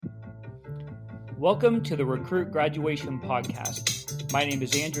Welcome to the Recruit Graduation Podcast. My name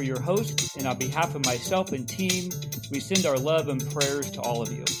is Andrew, your host, and on behalf of myself and team, we send our love and prayers to all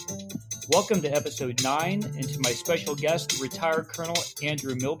of you. Welcome to episode 9, and to my special guest, retired Colonel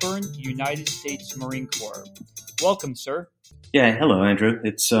Andrew Milburn, United States Marine Corps. Welcome, sir. Yeah, hello, Andrew.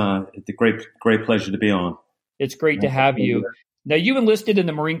 It's a great pleasure to be on. It's great to have you. Now, you enlisted in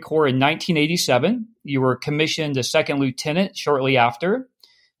the Marine Corps in 1987. You were commissioned a second lieutenant shortly after.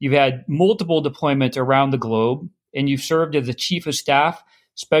 You've had multiple deployments around the globe, and you've served as the Chief of Staff,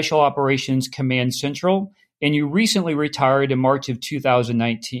 Special Operations Command Central, and you recently retired in March of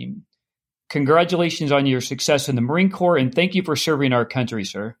 2019. Congratulations on your success in the Marine Corps, and thank you for serving our country,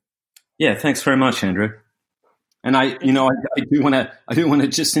 sir. Yeah, thanks very much, Andrew. And I do want to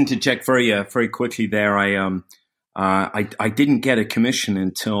just interject very quickly there. I didn't get a commission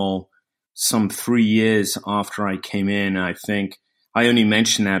until some 3 years after I came in. I think I only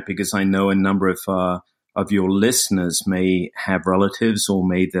mention that because I know a number of your listeners may have relatives or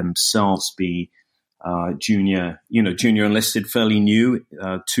may themselves be junior enlisted, fairly new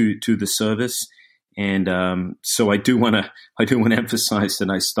to the service, and so I do want to emphasize that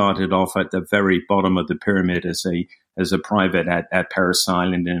I started off at the very bottom of the pyramid as a private at Parris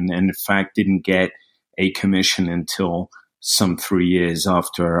Island, and in fact didn't get a commission until some 3 years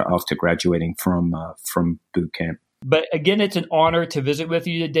after graduating from boot camp. But again, it's an honor to visit with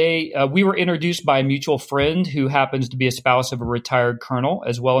you today. We were introduced by a mutual friend who happens to be a spouse of a retired colonel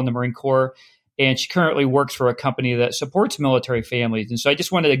as well in the Marine Corps. And she currently works for a company that supports military families. And so I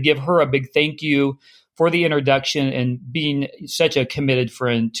just wanted to give her a big thank you for the introduction and being such a committed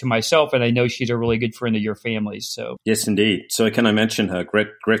friend to myself. And I know she's a really good friend of your family's. So yes, indeed. So can I mention her?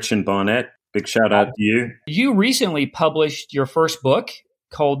 Gretchen Barnett. Big shout out to you. You recently published your first book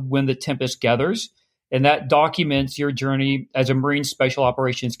called When the Tempest Gathers. And that documents your journey as a Marine Special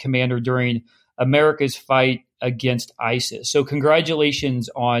Operations Commander during America's fight against ISIS. So congratulations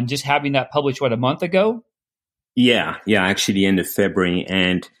on just having that published, a month ago? Yeah, actually the end of February.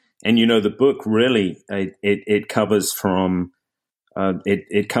 And the book really, it covers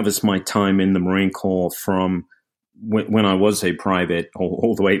it covers my time in the Marine Corps from when I was a private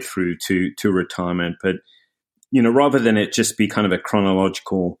all the way through to retirement. But, rather than it just be kind of a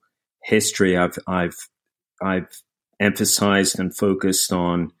chronological history, I've emphasized and focused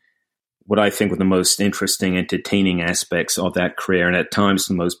on what I think were the most interesting, entertaining aspects of that career, and at times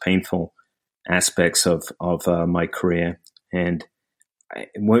the most painful aspects of my career. And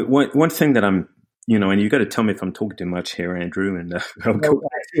one thing that I'm, and you got to tell me if I'm talking too much here, Andrew, and I'll go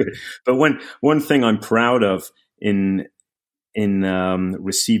back to it. But one thing I'm proud of in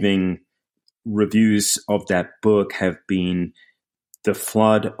receiving reviews of that book have been the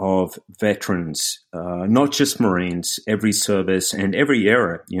flood of veterans, not just Marines, every service and every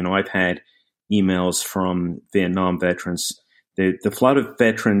era. I've had emails from Vietnam veterans, the flood of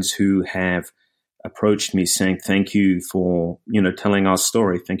veterans who have approached me saying, thank you for, telling our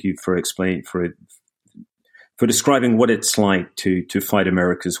story. Thank you for explaining, for describing what it's like to fight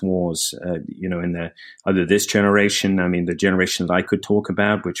America's wars, in either this generation, the generation that I could talk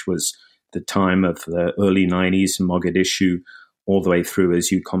about, which was the time of the early 90s in Mogadishu, all the way through,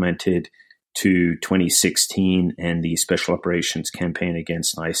 as you commented, to 2016 and the Special Operations campaign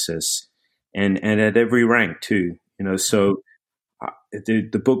against ISIS, and at every rank too. So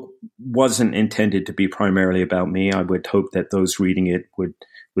the book wasn't intended to be primarily about me. I would hope that those reading it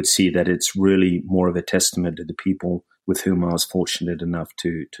would see that it's really more of a testament to the people with whom I was fortunate enough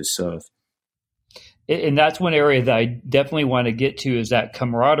to serve. And that's one area that I definitely want to get to, is that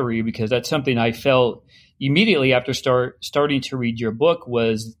camaraderie, because that's something I felt immediately after starting to read your book,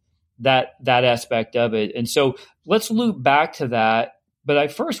 was that aspect of it. And so let's loop back to that. But I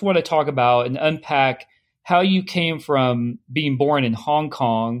first want to talk about and unpack how you came from being born in Hong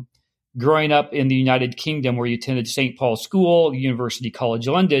Kong, growing up in the United Kingdom, where you attended St. Paul's School, University College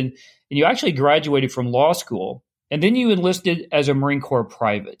London, and you actually graduated from law school. And then you enlisted as a Marine Corps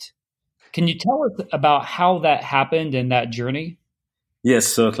private. Can you tell us about how that happened and that journey? Yes,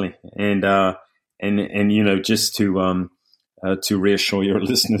 certainly. And just to reassure your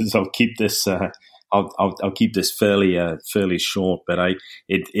listeners, I'll keep this I'll keep this fairly short. But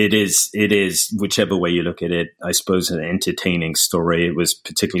it is whichever way you look at it, I suppose, an entertaining story. It was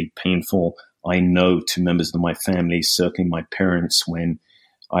particularly painful, I know, to members of my family, certainly my parents, when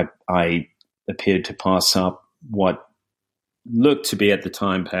I appeared to pass up what looked to be at the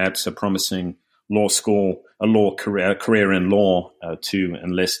time perhaps a promising law school, a career in law, to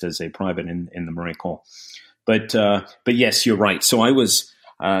enlist as a private in the Marine Corps. But yes, you're right. So I was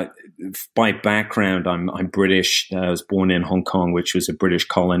by background, I'm British. I was born in Hong Kong, which was a British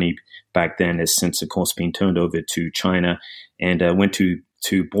colony back then. Has since, of course, been turned over to China, and went to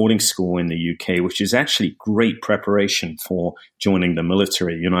boarding school in the UK, which is actually great preparation for joining the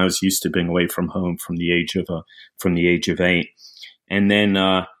military. You know, I was used to being away from home from the age of 8, and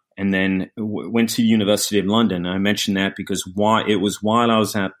then went to University of London. I mentioned that because while I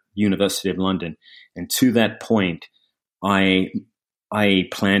was at University of London, and to that point, I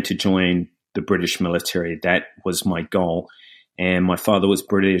planned to join the British military. That was my goal. And my father was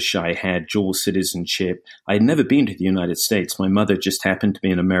British. I had dual citizenship. I had never been to the United States. My mother just happened to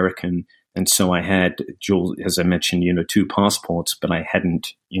be an American. And so I had dual, as I mentioned, 2 passports, but I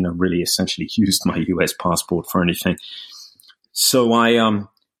hadn't, really essentially used my U.S. passport for anything. So I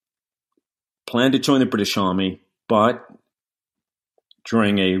planned to join the British Army, but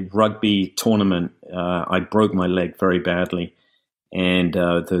during a rugby tournament, I broke my leg very badly. And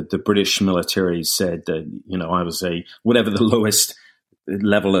the British military said that, I was whatever the lowest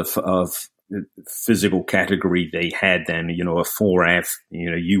level of physical category they had then, a 4F,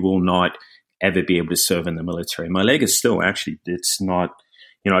 you will not ever be able to serve in the military. My leg is still actually, it's not,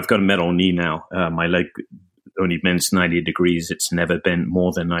 I've got a metal knee now. My leg only bends 90 degrees. It's never been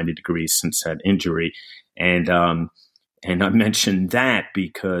more than 90 degrees since that injury. And I mentioned that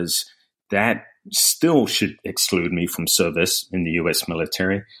because that still should exclude me from service in the U.S.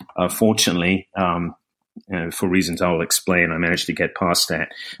 military. Fortunately, for reasons I'll explain, I managed to get past that.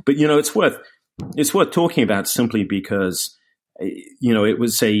 But it's worth talking about simply because it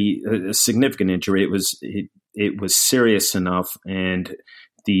was a significant injury. It was serious enough, and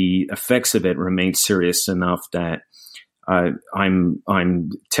the effects of it remained serious enough that I'm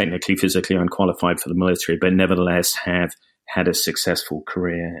technically physically unqualified for the military, but nevertheless have had a successful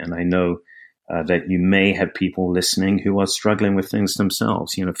career. And I know that you may have people listening who are struggling with things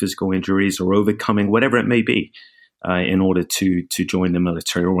themselves, physical injuries or overcoming whatever it may be, in order to join the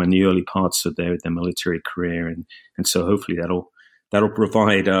military or in the early parts of their military career. And so hopefully that'll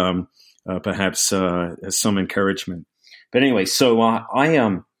provide perhaps some encouragement. But anyway, so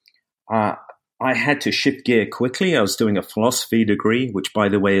I had to shift gear quickly. I was doing a philosophy degree, which, by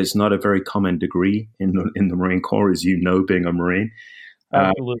the way, is not a very common degree in the Marine Corps, as you know, being a Marine.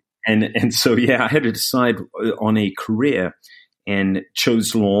 Absolutely. And so, I had to decide on a career and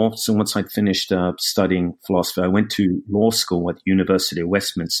chose law. So once I'd finished studying philosophy, I went to law school at the University of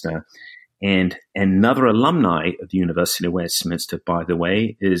Westminster. And another alumni of the University of Westminster, by the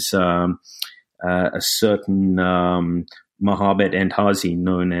way, is a certain Mohammed Entazi,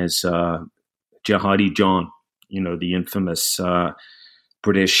 known as Jihadi John, the infamous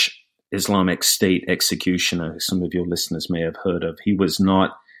British Islamic State executioner. Some of your listeners may have heard of. He was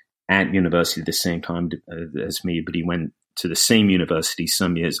not at university at the same time as me, but he went to the same university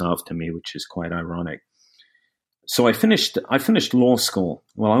some years after me, which is quite ironic. So I finished law school.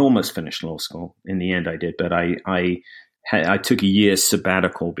 Well, I almost finished law school. In the end, I did, but I took a year's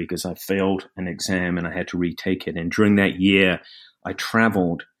sabbatical because I failed an exam and I had to retake it. And during that year, I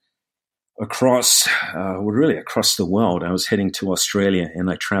traveled across the world. I was heading to Australia, and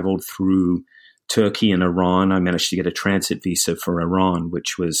I traveled through Turkey and Iran. I managed to get a transit visa for Iran,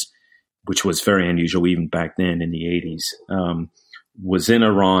 which was very unusual even back then in the 80s. Was in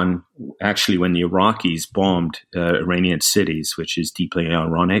Iran actually when the Iraqis bombed Iranian cities, which is deeply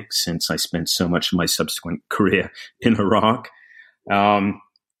ironic since I spent so much of my subsequent career in Iraq. But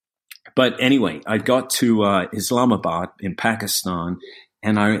anyway, I got to Islamabad in Pakistan,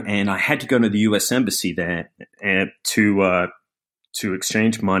 and I had to go to the U.S. Embassy there to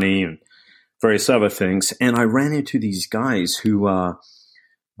exchange money and various other things. And I ran into these guys who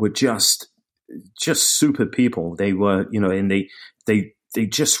were just super people. They were, and they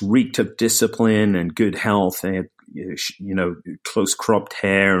just reeked of discipline and good health. They had, close cropped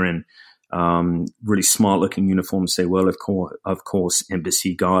hair and really smart looking uniforms. They were, of course,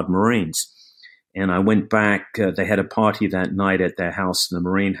 Embassy Guard Marines. And I went back. They had a party that night at their house, the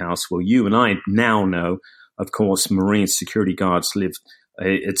Marine House. Well, you and I now know, of course, Marine security guards live.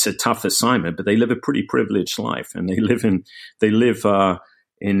 It's a tough assignment, but they live a pretty privileged life, and they live in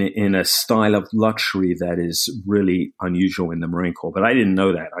a style of luxury that is really unusual in the Marine Corps. But I didn't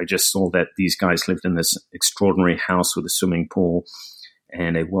know that. I just saw that these guys lived in this extraordinary house with a swimming pool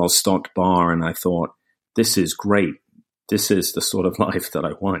and a well-stocked bar, and I thought, this is great. This is the sort of life that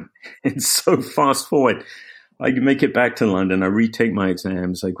I want. And so fast forward, I make it back to London. I retake my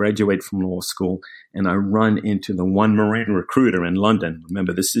exams. I graduate from law school, and I run into the one Marine recruiter in London.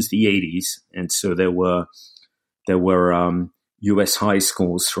 Remember, this is the 80s, and so there were U.S. high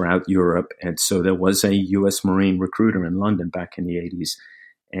schools throughout Europe, and so there was a U.S. Marine recruiter in London back in the 80s.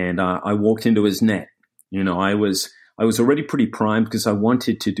 and I walked into his net. I was already pretty primed because I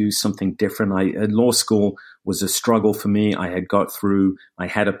wanted to do something different. Law school was a struggle for me. I had got through. I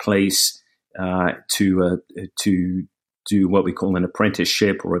had a place to do what we call an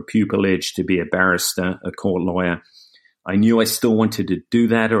apprenticeship or a pupillage to be a barrister, a court lawyer. I knew I still wanted to do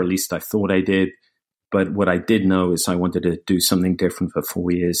that, or at least I thought I did. But what I did know is I wanted to do something different for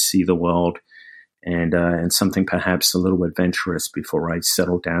 4 years, see the world, and something perhaps a little adventurous before I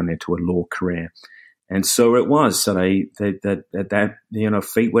settled down into a law career. And so it was that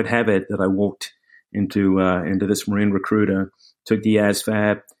fate would have it that I walked into this Marine recruiter, took the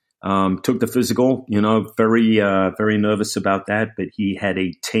ASVAB, took the physical. Very nervous about that. But he had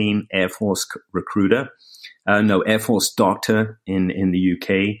a tame Air Force Air Force doctor in the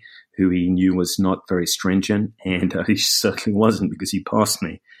UK who he knew was not very stringent, and he certainly wasn't because he passed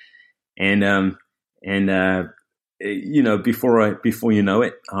me. Before you know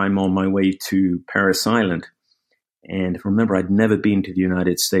it, I'm on my way to Parris Island. And remember, I'd never been to the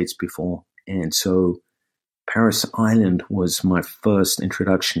United States before. And so Parris Island was my first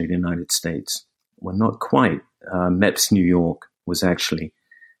introduction to the United States. Well, not quite. MEPS, New York was actually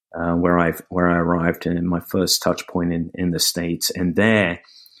where I arrived and my first touch point in the States. And there,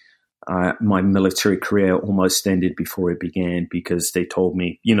 my military career almost ended before it began because they told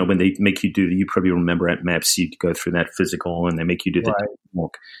me, when they make you you probably remember at MEPS, you go through that physical and they make you do the duck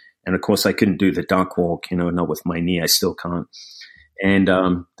walk. And of course I couldn't do the duck walk, not with my knee. I still can't. And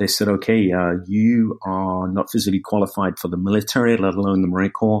they said, okay, you are not physically qualified for the military, let alone the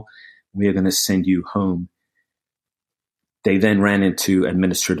Marine Corps. We are going to send you home. They then ran into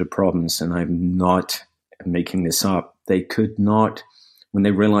administrative problems, and I'm not making this up. They could not, when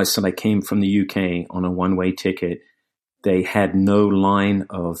they realized that I came from the UK on a one-way ticket, they had no line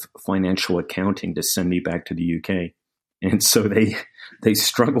of financial accounting to send me back to the UK. And so they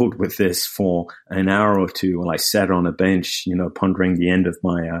struggled with this for an hour or two while I sat on a bench, pondering the end of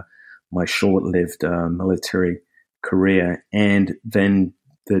my short-lived military career. And then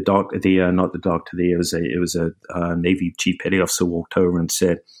it was a Navy chief petty officer walked over and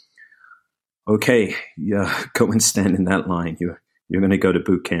said, "Okay, go and stand in that line. You're going to go to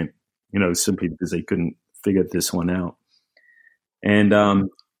boot camp," simply because they couldn't figure this one out. And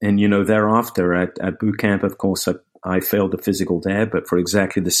thereafter at boot camp, of course, I failed the physical there, but for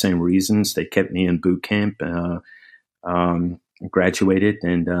exactly the same reasons. They kept me in boot camp, graduated,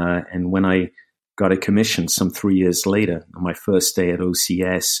 and when I got a commission some 3 years later, on my first day at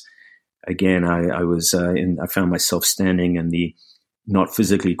OCS, again, I found myself standing in the not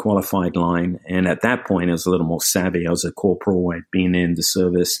physically qualified line. And at that point, I was a little more savvy. I was a corporal. I'd been in the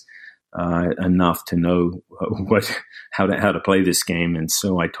service enough to know how to play this game. And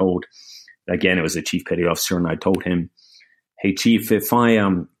so I told, again, it was a chief petty officer, and I told him, "Hey, chief, if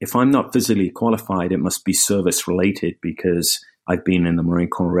I'm not physically qualified, it must be service related because I've been in the Marine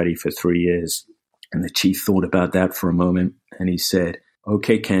Corps already for 3 years." And the chief thought about that for a moment, and he said,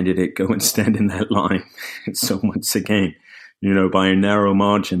 "Okay, candidate, go and stand in that line." And so once again, by a narrow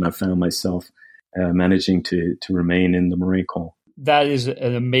margin, I found myself managing to remain in the Marine Corps. That is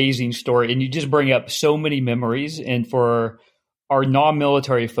an amazing story. And you just bring up so many memories. And for our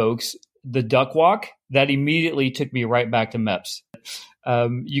non-military folks, the duck walk, that immediately took me right back to MEPS.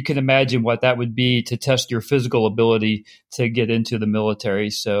 You can imagine what that would be to test your physical ability to get into the military.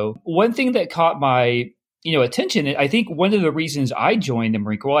 So one thing that caught my attention, I think one of the reasons I joined the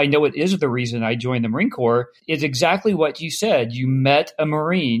Marine Corps, I know it is the reason I joined the Marine Corps, is exactly what you said. You met a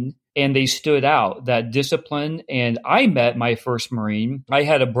Marine and they stood out, that discipline. And I met my first Marine. I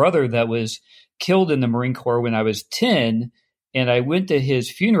had a brother that was killed in the Marine Corps when I was 10, and I went to his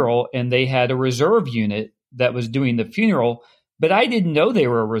funeral, and they had a reserve unit that was doing the funeral, but I didn't know they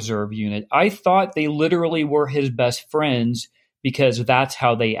were a reserve unit. I thought they literally were his best friends because that's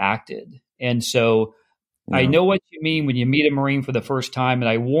how they acted. And so I know what you mean when you meet a Marine for the first time. And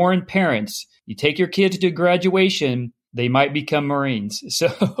I warn parents, you take your kids to graduation, they might become Marines.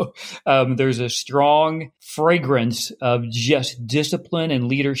 So there's a strong fragrance of just discipline and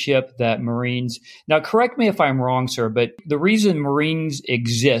leadership that Marines. Now, correct me if I'm wrong, sir, but the reason Marines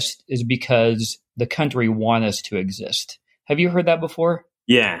exist is because the country wants us to exist. Have you heard that before?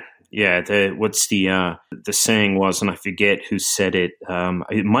 Yeah. What's the saying was, and I forget who said it.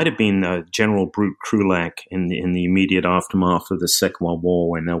 It might have been General Brute Krulak in the immediate aftermath of the Second World War,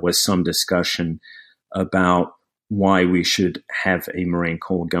 when there was some discussion about why we should have a Marine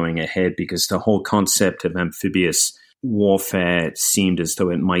Corps going ahead, because the whole concept of amphibious warfare seemed as though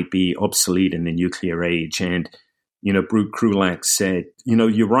it might be obsolete in the nuclear age. And Brute Krulak said,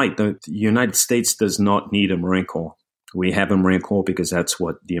 "You're right. The United States does not need a Marine Corps." We have a Marine Corps because that's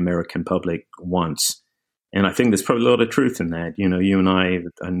what the American public wants. And I think there's probably a lot of truth in that. You know, you and I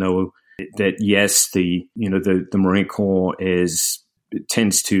know that, yes, the Marine Corps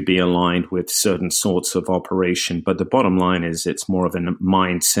tends to be aligned with certain sorts of operation. But the bottom line is it's more of a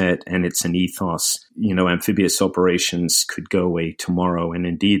mindset and it's an ethos. You know, amphibious operations could go away tomorrow. And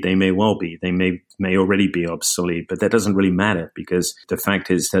indeed, they may well be. They may already be obsolete, but that doesn't really matter because the fact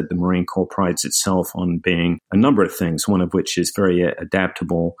is that the Marine Corps prides itself on being a number of things, one of which is very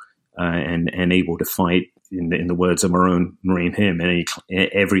adaptable and able to fight, in the words of our own Marine hymn, in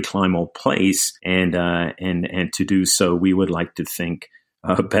every clime or place, and to do so, we would like to think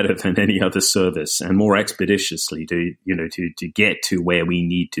better than any other service and more expeditiously to get to where we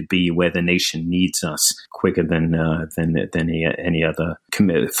need to be, where the nation needs us quicker than any other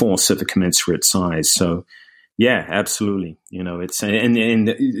force of a commensurate size. So. Yeah, absolutely. You know, it's and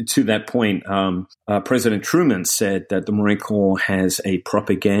to that point, President Truman said that the Marine Corps has a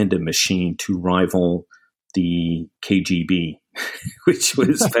propaganda machine to rival the KGB, which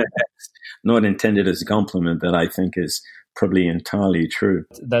was perhaps not intended as a compliment, but I think is probably entirely true.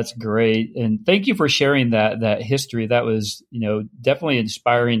 That's great. And thank you for sharing that history. That was, definitely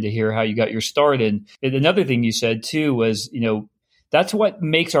inspiring to hear how you got your start. And another thing you said too was, that's what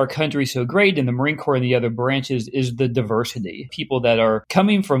makes our country so great in the Marine Corps and the other branches is the diversity. People that are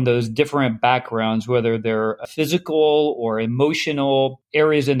coming from those different backgrounds, whether they're physical or emotional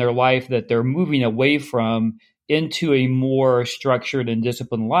areas in their life that they're moving away from into a more structured and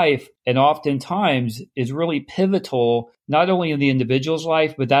disciplined life. And oftentimes is really pivotal, not only in the individual's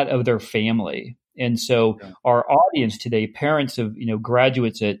life, but that of their family. And so our audience today, parents of,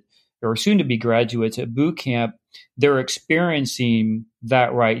 graduates or soon to be graduates at boot camp, they're experiencing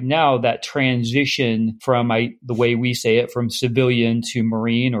that right now, that transition from the way we say it, from civilian to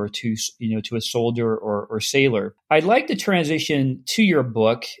Marine or to a soldier or sailor. I'd like to transition to your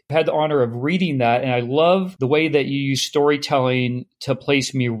book. I had the honor of reading that, and I love the way that you use storytelling to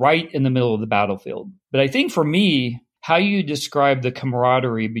place me right in the middle of the battlefield. But I think for me, how you describe the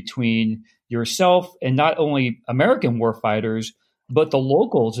camaraderie between yourself and not only American warfighters, but the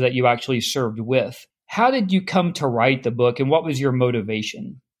locals that you actually served with. How did you come to write the book, and what was your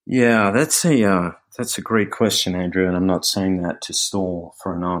motivation? Yeah, that's a great question, Andrew, and I'm not saying that to stall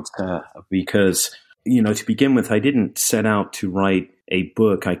for an answer because, to begin with, I didn't set out to write a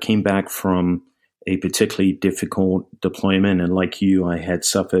book. I came back from a particularly difficult deployment, and like you, I had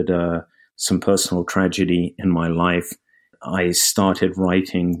suffered some personal tragedy in my life. I started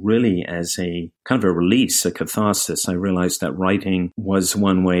writing really as a kind of a release, a catharsis. I realized that writing was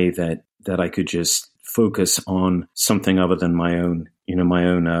one way that I could just focus on something other than my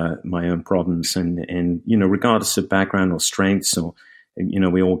own problems, and regardless of background or strengths, or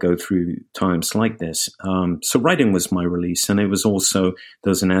we all go through times like this. So writing was my release, and it was also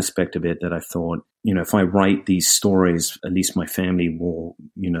there was an aspect of it that I thought, if I write these stories, at least my family will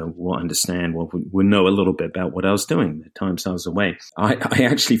understand, will know a little bit about what I was doing the times I was away. I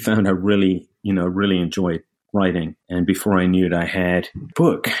actually found I really enjoyed writing. And before I knew it, I had a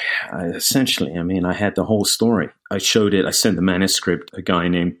book. I had the whole story. I showed it. I sent the manuscript, a guy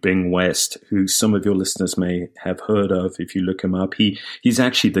named Bing West, who some of your listeners may have heard of if you look him up. He's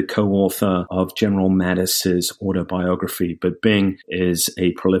actually the co-author of General Mattis's autobiography, but Bing is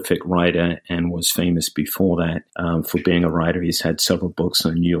a prolific writer and was famous before that for being a writer. He's had several books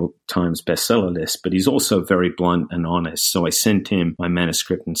on the New York Times bestseller list, but he's also very blunt and honest. So I sent him my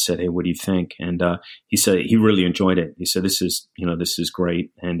manuscript and said, "Hey, what do you think?" And he said he really enjoyed it. He said, "This is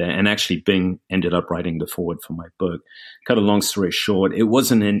great." And actually Bing ended up writing the foreword for my book. Cut a long story short, it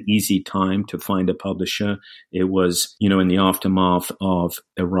wasn't an easy time to find a publisher. It was, in the aftermath of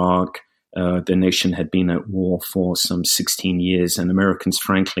Iraq, the nation had been at war for some 16 years, and Americans,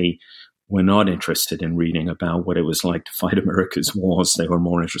 frankly, were not interested in reading about what it was like to fight America's wars. They were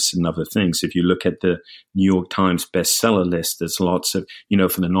more interested in other things. If you look at the New York Times bestseller list, there's lots of,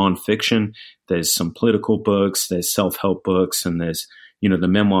 for the nonfiction, there's some political books, there's self-help books, and there's, the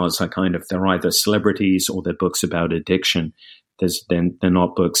memoirs are they're either celebrities or they're books about addiction. They're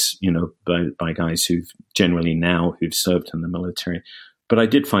not books, by guys who've served in the military. But I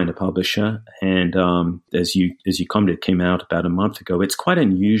did find a publisher, and as you commented, it came out about a month ago. It's quite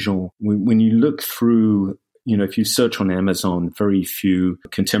unusual when you look through, if you search on Amazon, very few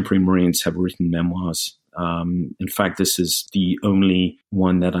contemporary Marines have written memoirs. In fact, this is the only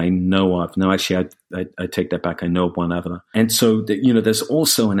one that I know of. No, actually, I take that back. I know of one other. And so, there's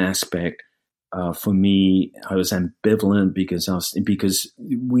also an aspect for me. I was ambivalent because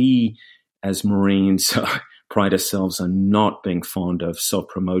we, as Marines, pride ourselves on not being fond of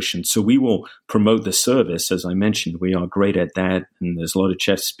self-promotion. So we will promote the service. As I mentioned, we are great at that. And there's a lot of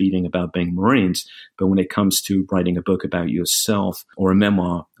chest speeding about being Marines. But when it comes to writing a book about yourself or a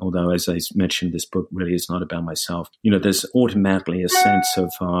memoir, although as I mentioned, this book really is not about myself, there's automatically a sense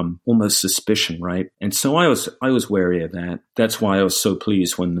of almost suspicion, right? And so I was wary of that. That's why I was so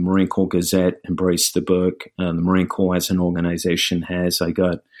pleased when the Marine Corps Gazette embraced the book. The Marine Corps as an organization has. I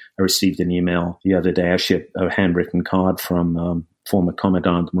received an email the other day, actually a handwritten card from former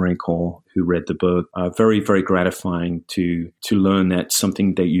Commandant of the Marine Corps who read the book. Very, very gratifying to learn that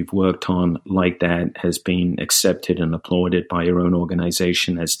something that you've worked on like that has been accepted and applauded by your own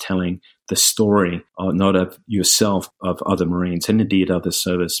organization as telling the story, not of yourself, of other Marines and indeed other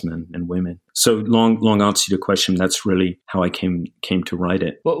servicemen and women. So long answer to your question. That's really how I came to write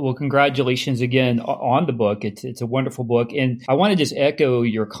it. Well, congratulations again on the book. It's a wonderful book. And I want to just echo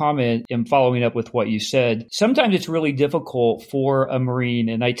your comment in following up with what you said. Sometimes it's really difficult for a Marine,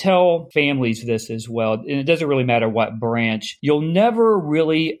 and I tell families this as well, and it doesn't really matter what branch, you'll never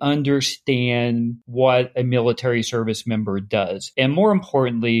really understand what a military service member does. And more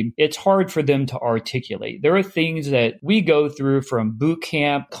importantly, it's hard for them to articulate. There are things that we go through from boot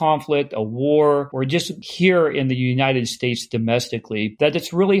camp, conflict, a war, or just here in the United States domestically that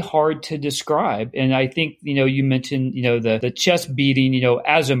it's really hard to describe. And I think, you mentioned, the chest beating,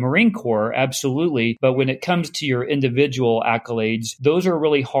 as a Marine Corps, absolutely. But when it comes to your individual accolades, those are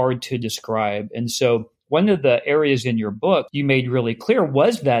really hard to describe. And so one of the areas in your book you made really clear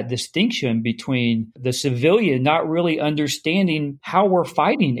was that distinction between the civilian not really understanding how we're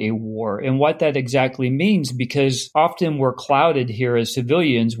fighting a war and what that exactly means, because often we're clouded here as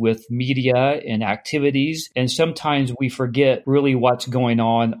civilians with media and activities, and sometimes we forget really what's going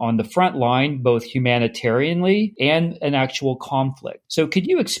on the front line, both humanitarianly and an actual conflict. So could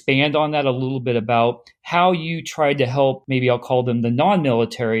you expand on that a little bit about how you tried to help, maybe I'll call them the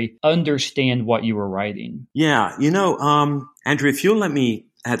non-military, understand what you were writing? Yeah, Andrew, if you'll let me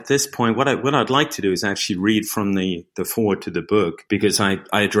at this point, what I'd like to do is actually read from the foreword to the book, because I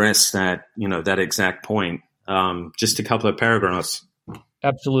address that, that exact point. Just a couple of paragraphs.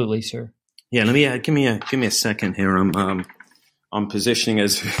 Absolutely, sir. Yeah, let me give me a second here. I'm positioning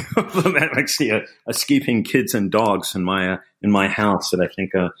as actually escaping kids and dogs in my house that I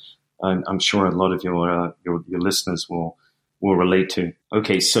think I'm sure a lot of your listeners will relate to.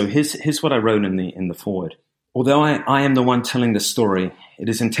 Okay, so here's what I wrote in the foreword. Although I am the one telling the story, it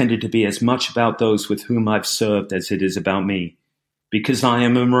is intended to be as much about those with whom I've served as it is about me. Because I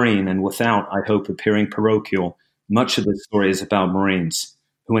am a Marine, and without, I hope, appearing parochial, much of the story is about Marines,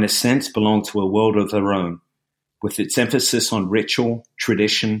 who in a sense belong to a world of their own. With its emphasis on ritual,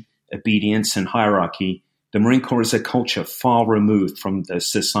 tradition, obedience, and hierarchy, the Marine Corps is a culture far removed from the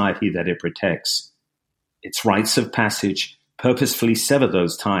society that it protects. Its rites of passage purposefully sever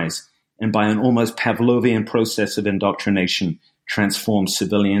those ties, and by an almost Pavlovian process of indoctrination, transform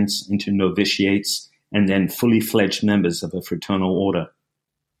civilians into novitiates and then fully fledged members of a fraternal order.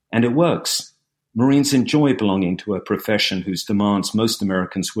 And it works. Marines enjoy belonging to a profession whose demands most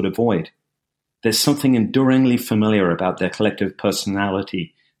Americans would avoid. There's something enduringly familiar about their collective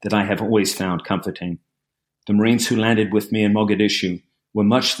personality that I have always found comforting. The Marines who landed with me in Mogadishu were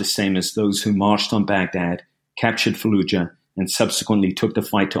much the same as those who marched on Baghdad, captured Fallujah, and subsequently took the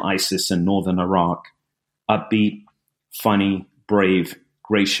fight to ISIS in northern Iraq. Upbeat, funny, brave,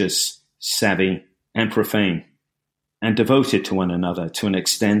 gracious, savvy, and profane, and devoted to one another to an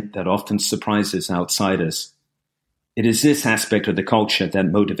extent that often surprises outsiders. It is this aspect of the culture that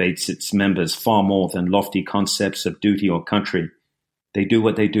motivates its members far more than lofty concepts of duty or country. They do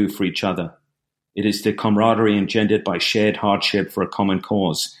what they do for each other. It is the camaraderie engendered by shared hardship for a common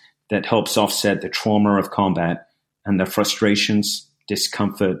cause that helps offset the trauma of combat and the frustrations,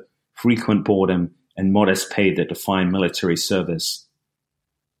 discomfort, frequent boredom, and modest pay that define military service.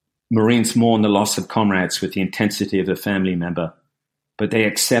 Marines mourn the loss of comrades with the intensity of a family member, but they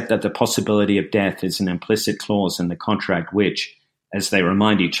accept that the possibility of death is an implicit clause in the contract which, as they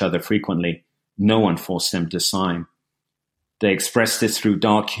remind each other frequently, no one forced them to sign. They express this through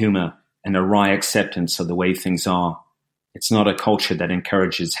dark humor and a wry acceptance of the way things are. It's not a culture that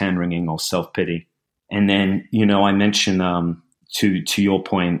encourages hand-wringing or self-pity. And then, I mentioned, to your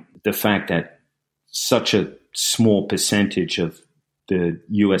point, the fact that such a small percentage of the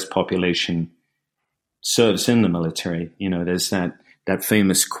U.S. population serves in the military. There's that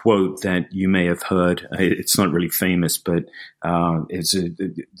famous quote that you may have heard. It's not really famous, but it's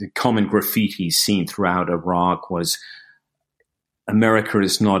the common graffiti seen throughout Iraq was, America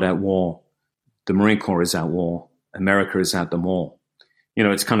is not at war. The Marine Corps is at war. America is at the mall.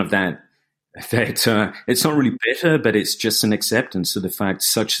 It's kind of that that it's not really better, but it's just an acceptance of the fact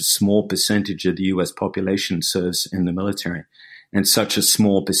such a small percentage of the U.S. population serves in the military, and such a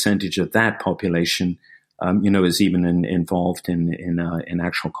small percentage of that population, is even involved in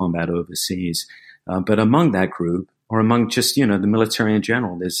actual combat overseas. But among that group, or among just the military in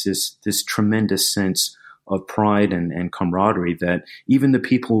general, there's this tremendous sense of pride and camaraderie that even the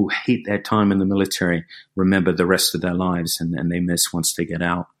people who hate their time in the military remember the rest of their lives, and they miss once they get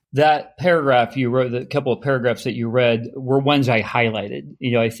out. That paragraph you wrote, the couple of paragraphs that you read, were ones I highlighted.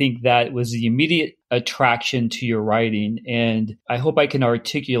 I think that was the immediate attraction to your writing. And I hope I can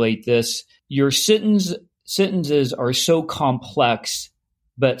articulate this. Your sentences are so complex,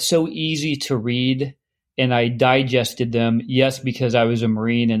 but so easy to read. And I digested them, yes, because I was a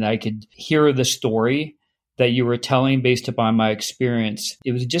Marine and I could hear the story that you were telling based upon my experience.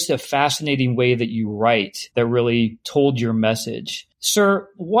 It was just a fascinating way that you write that really told your message. Sir,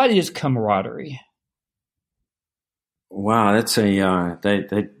 what is camaraderie? Wow, that's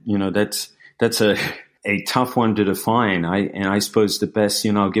that's a tough one to define. I suppose the best,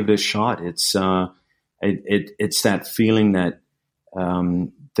 I'll give it a shot. It's that feeling that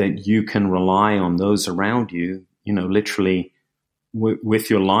that you can rely on those around you, literally with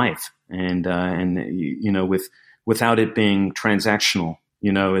your life, and without it being transactional.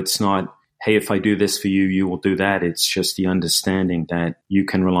 It's not, hey, if I do this for you, you will do that. It's just the understanding that you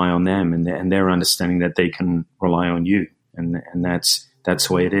can rely on them, and their understanding that they can rely on you, and that's the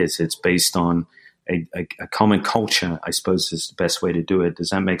way it is. It's based on a common culture, I suppose, is the best way to do it. Does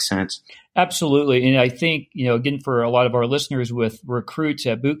that make sense? Absolutely. And I think, again, for a lot of our listeners with recruits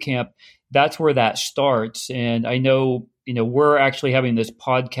at boot camp, that's where that starts. And I know, we're actually having this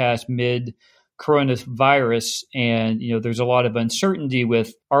podcast mid coronavirus, and, there's a lot of uncertainty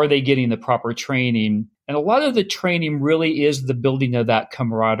with, are they getting the proper training? And a lot of the training really is the building of that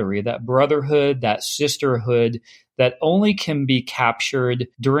camaraderie, that brotherhood, that sisterhood that only can be captured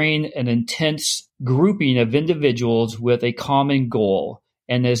during an intense grouping of individuals with a common goal.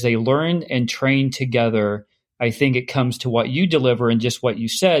 And as they learn and train together, I think it comes to what you deliver and just what you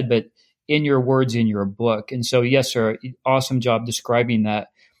said, but in your words, in your book. And so, yes, sir, awesome job describing that.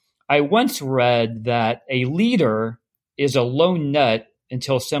 I once read that a leader is a lone nut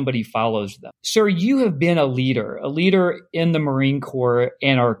until somebody follows them. Sir, you have been a leader in the Marine Corps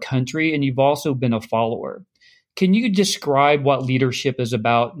and our country, and you've also been a follower. Can you describe what leadership is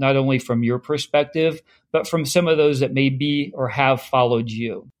about, not only from your perspective, but from some of those that may be or have followed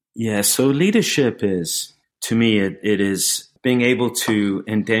you? Yeah, so leadership is, to me, it is being able to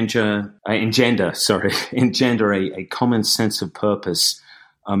engender a common sense of purpose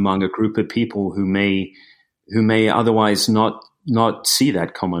among a group of people who may otherwise not see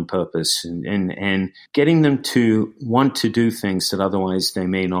that common purpose, and getting them to want to do things that otherwise they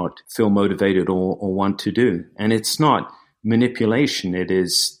may not feel motivated or want to do. And it's not manipulation. It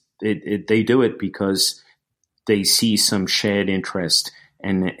is, they do it because they see some shared interest,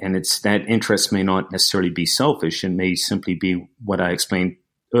 and it's that interest may not necessarily be selfish. It may simply be what I explained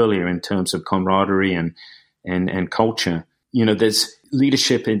earlier in terms of camaraderie and culture. There's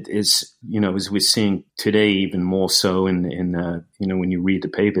leadership is, as we're seeing today, even more so in when you read the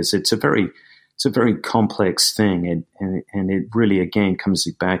papers, it's a very complex thing. And it really, again, comes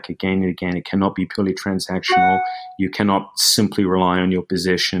back again and again. It cannot be purely transactional. You cannot simply rely on your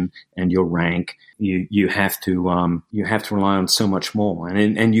position and your rank. You have to rely on so much more.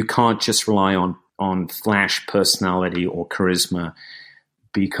 And you can't just rely on flash personality or charisma,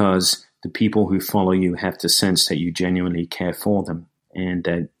 because the people who follow you have to sense that you genuinely care for them, and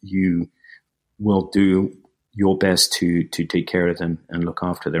that you will do your best to take care of them and look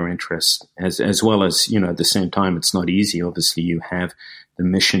after their interests, as well as, at the same time, it's not easy. Obviously, you have the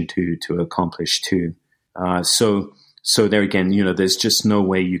mission to accomplish too. So there again, there's just no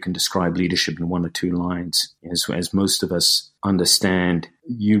way you can describe leadership in one or two lines. As most of us understand,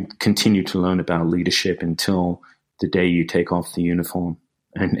 you continue to learn about leadership until the day you take off the uniform.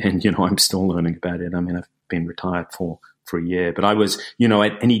 And I'm still learning about it. I mean, I've been retired for a year, but I was,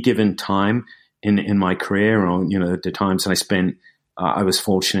 at any given time in my career, or, the times I spent, I was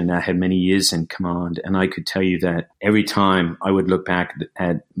fortunate that I had many years in command. And I could tell you that every time I would look back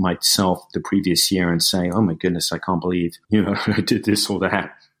at myself the previous year and say, oh my goodness, I can't believe, I did this or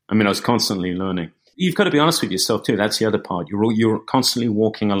that. I mean, I was constantly learning. You've got to be honest with yourself too. That's the other part. You're constantly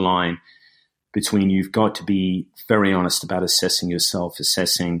walking a line between, you've got to be very honest about assessing yourself,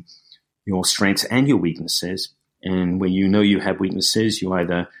 assessing your strengths and your weaknesses. And when you know you have weaknesses, you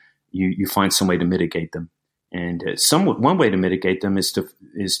either you find some way to mitigate them. And one way to mitigate them is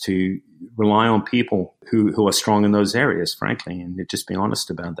to rely on people who are strong in those areas, frankly, and just be honest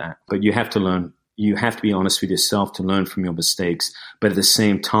about that. But you have to learn. You have to be honest with yourself to learn from your mistakes. But at the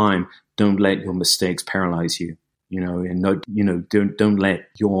same time, don't let your mistakes paralyze you. Don't let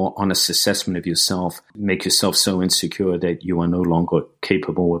your honest assessment of yourself make yourself so insecure that you are no longer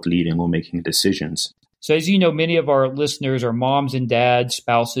capable of leading or making decisions. So as you know, many of our listeners are moms and dads,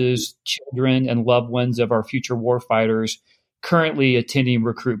 spouses, children, and loved ones of our future warfighters currently attending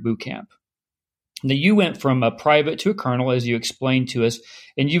recruit boot camp. Now, you went from a private to a colonel, as you explained to us,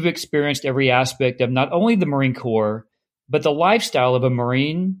 and you've experienced every aspect of not only the Marine Corps, but the lifestyle of a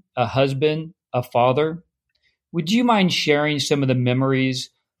Marine, a husband, a father. Would you mind sharing some of the memories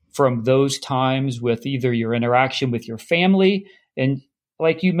from those times with either your interaction with your family? And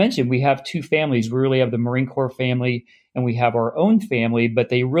like you mentioned, we have two families. We really have the Marine Corps family and we have our own family, but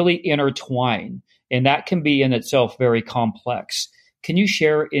they really intertwine. And that can be in itself very complex. Can you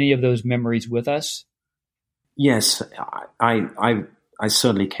share any of those memories with us? Yes, I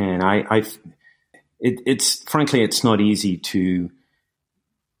certainly can. It's frankly, it's not easy to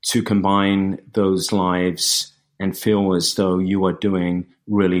combine those lives and feel as though you are doing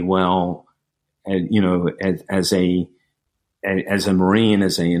really well, as a Marine,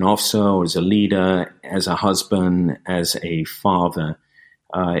 as an officer, as a leader, as a husband, as a father.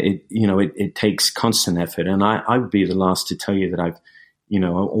 It takes constant effort, and I would be the last to tell you that I've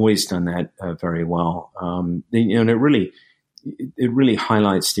always done that very well. It really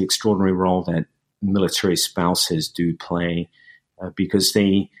highlights the extraordinary role that military spouses do play, because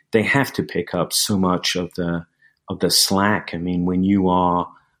they have to pick up so much of the slack. I mean, when you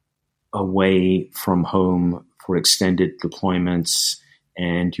are away from home for extended deployments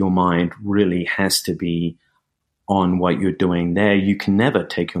and your mind really has to be on what you're doing there, you can never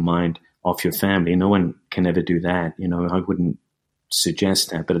take your mind off your family. No one can ever do that. I wouldn't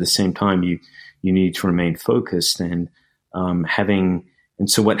suggest that, but at the same time, you need to remain focused and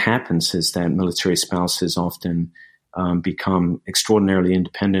so what happens is that military spouses often become extraordinarily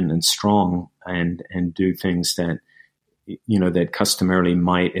independent and strong and do things that that customarily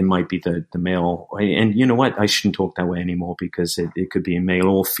might be the male. And you know what? I shouldn't talk that way anymore, because it could be a male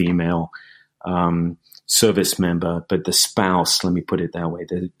or female service member, but the spouse, let me put it that way,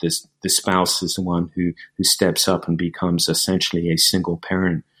 the spouse is the one who steps up and becomes essentially a single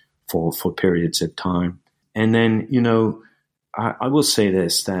parent for periods of time. And then, I will say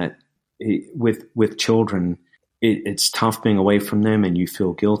this, that with children, it's tough being away from them and you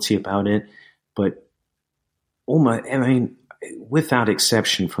feel guilty about it, but without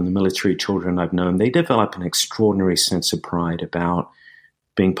exception, from the military children I've known, they develop an extraordinary sense of pride about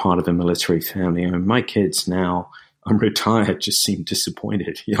being part of a military family. My kids now, I'm retired, just seem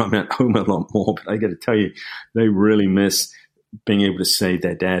disappointed. I'm at home a lot more, but I got to tell you, they really miss being able to say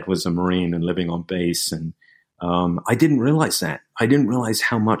their dad was a Marine and living on base. And I didn't realize that. I didn't realize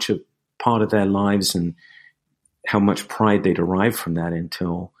how much of part of their lives and how much pride they derive from that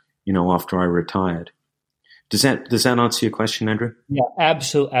until, after I retired. Does that answer your question, Andrew? Yeah,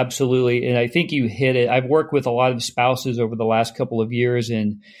 absolutely. And I think you hit it. I've worked with a lot of spouses over the last couple of years,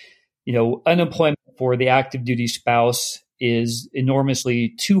 and unemployment for the active duty spouse is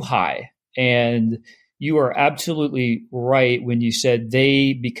enormously too high. And you are absolutely right when you said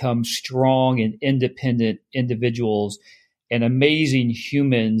they become strong and independent individuals and amazing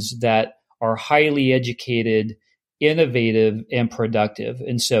humans that are highly educated, innovative, and productive.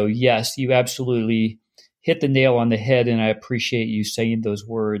 And so, yes, you absolutely hit the nail on the head, and I appreciate you saying those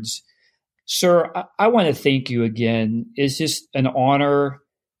words. Sir, I want to thank you again. It's just an honor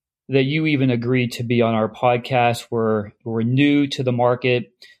that you even agreed to be on our podcast. We're new to the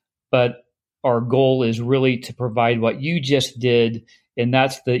market, but our goal is really to provide what you just did, and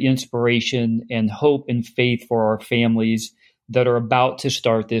that's the inspiration and hope and faith for our families that are about to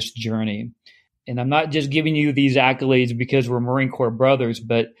start this journey. And I'm not just giving you these accolades because we're Marine Corps brothers,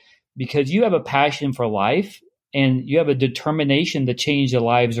 but because you have a passion for life and you have a determination to change the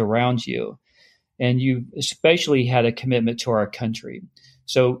lives around you. And you especially had a commitment to our country.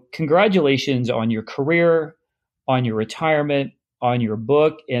 So congratulations on your career, on your retirement, on your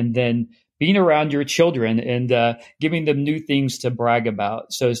book, and then being around your children and giving them new things to brag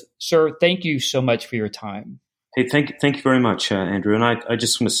about. So, sir, thank you so much for your time. Hey, thank you very much, Andrew. And I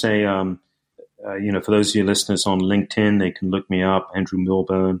just want to say, for those of you listeners on LinkedIn, they can look me up, Andrew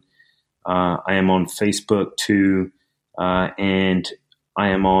Milburn. I am on Facebook too, and I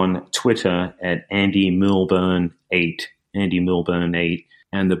am on Twitter at Andy Milburn 8, Andy Milburn 8.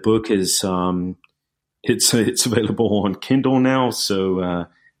 And the book is it's available on Kindle now, so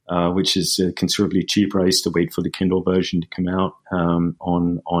which is considerably cheaper. I used to wait for the Kindle version to come out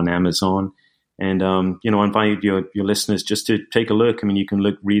on Amazon. And, I invite your listeners just to take a look. I mean, you can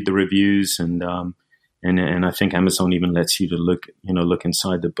read the reviews, and I think Amazon even lets you to look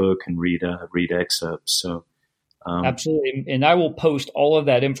inside the book and read excerpts. So, absolutely. And I will post all of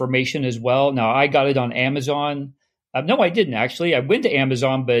that information as well. Now, I got it on Amazon. No, I didn't actually. I went to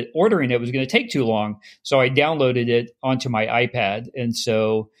Amazon, but ordering it was going to take too long. So I downloaded it onto my iPad. And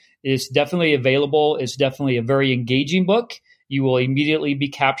so it's definitely available. It's definitely a very engaging book. You will immediately be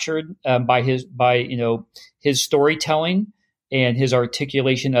captured by his storytelling and his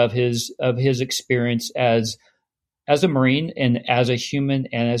articulation of his experience as a Marine and as a human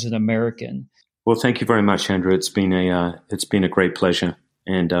and as an American. Well, thank you very much, Andrew. It's been a great pleasure,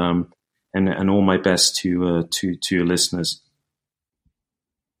 and all my best to your listeners.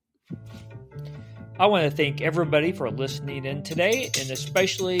 I want to thank everybody for listening in today, and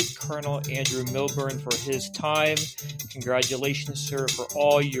especially Colonel Andrew Milburn for his time. Congratulations, sir, for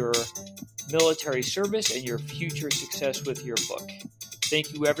all your military service and your future success with your book.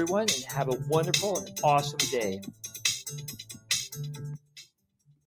 Thank you, everyone, and have a wonderful and awesome day.